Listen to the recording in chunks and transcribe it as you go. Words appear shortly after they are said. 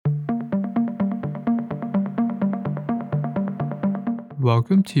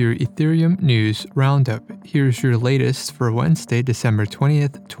Welcome to your Ethereum News Roundup. Here's your latest for Wednesday, December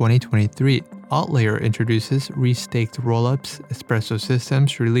 20th, 2023. AltLayer introduces Restaked Rollups, Espresso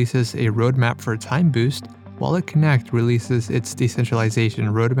Systems releases a roadmap for Time Boost, Wallet Connect releases its decentralization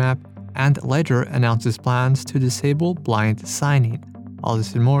roadmap, and Ledger announces plans to disable blind signing. All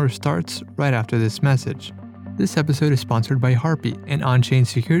this and more starts right after this message. This episode is sponsored by Harpy, an on-chain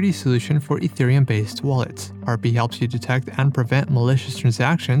security solution for Ethereum-based wallets. Harpy helps you detect and prevent malicious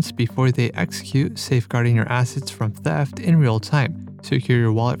transactions before they execute, safeguarding your assets from theft in real time. Secure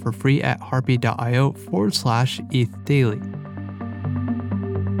your wallet for free at harpy.io/ETH daily.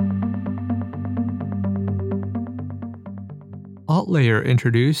 AltLayer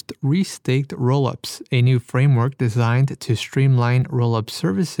introduced Restaked Rollups, a new framework designed to streamline rollup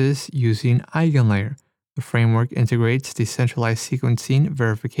services using EigenLayer. The framework integrates decentralized sequencing,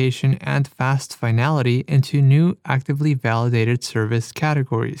 verification, and fast finality into new actively validated service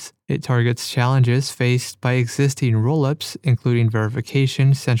categories. It targets challenges faced by existing rollups, including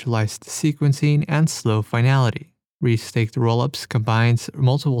verification, centralized sequencing, and slow finality. Restaked Rollups combines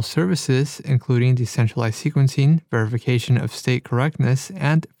multiple services, including decentralized sequencing, verification of state correctness,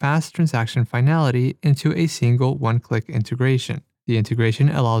 and fast transaction finality into a single one-click integration. The integration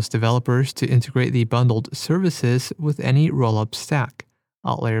allows developers to integrate the bundled services with any rollup stack.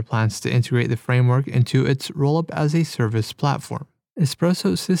 AltLayer plans to integrate the framework into its Rollup as a Service platform.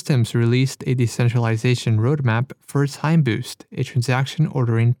 Espresso Systems released a decentralization roadmap for Time Boost, a transaction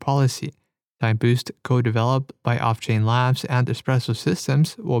ordering policy. Time Boost, co-developed by Off-Chain Labs and Espresso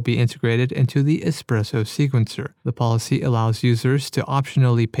Systems, will be integrated into the Espresso sequencer. The policy allows users to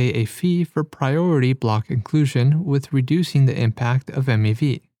optionally pay a fee for priority block inclusion, with reducing the impact of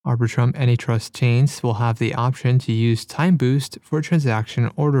MEV. Arbitrum antitrust chains will have the option to use Time Boost for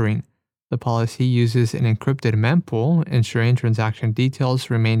transaction ordering. The policy uses an encrypted mempool, ensuring transaction details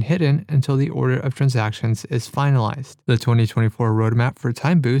remain hidden until the order of transactions is finalized. The 2024 roadmap for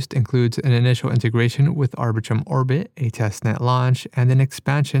Time Boost includes an initial integration with Arbitrum Orbit, a testnet launch, and an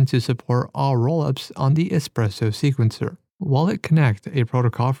expansion to support all rollups on the Espresso sequencer. Wallet Connect, a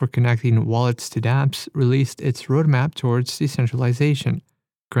protocol for connecting wallets to dApps, released its roadmap towards decentralization.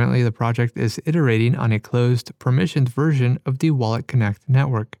 Currently, the project is iterating on a closed, permissioned version of the Wallet Connect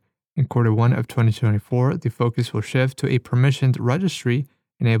network. In Q1 of 2024, the focus will shift to a permissioned registry,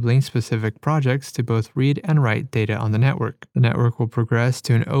 enabling specific projects to both read and write data on the network. The network will progress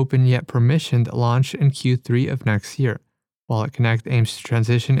to an open yet permissioned launch in Q3 of next year. Wallet Connect aims to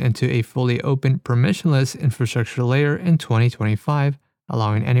transition into a fully open, permissionless infrastructure layer in 2025,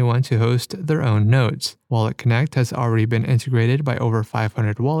 allowing anyone to host their own nodes. Wallet Connect has already been integrated by over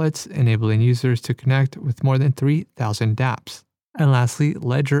 500 wallets, enabling users to connect with more than 3,000 dApps. And lastly,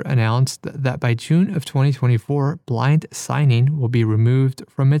 Ledger announced that by June of 2024, blind signing will be removed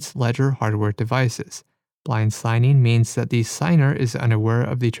from its Ledger hardware devices. Blind signing means that the signer is unaware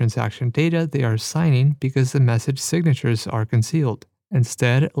of the transaction data they are signing because the message signatures are concealed.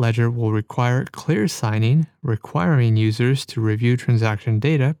 Instead, Ledger will require clear signing, requiring users to review transaction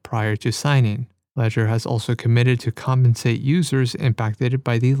data prior to signing. Ledger has also committed to compensate users impacted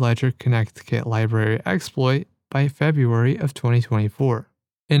by the Ledger ConnectKit library exploit by February of 2024.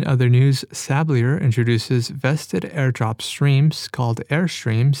 In other news, AltLayer introduces vested airdrop streams called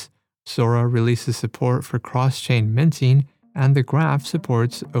Airstreams, Zora releases support for cross-chain minting, and the Graph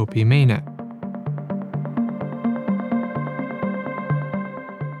supports OP mainnet.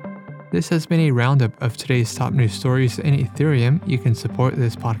 This has been a roundup of today's top news stories in Ethereum. You can support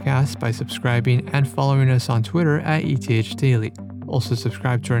this podcast by subscribing and following us on Twitter at ETH Daily. Also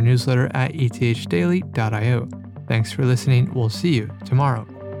subscribe to our newsletter at ethdaily.io. Thanks for listening. We'll see you tomorrow.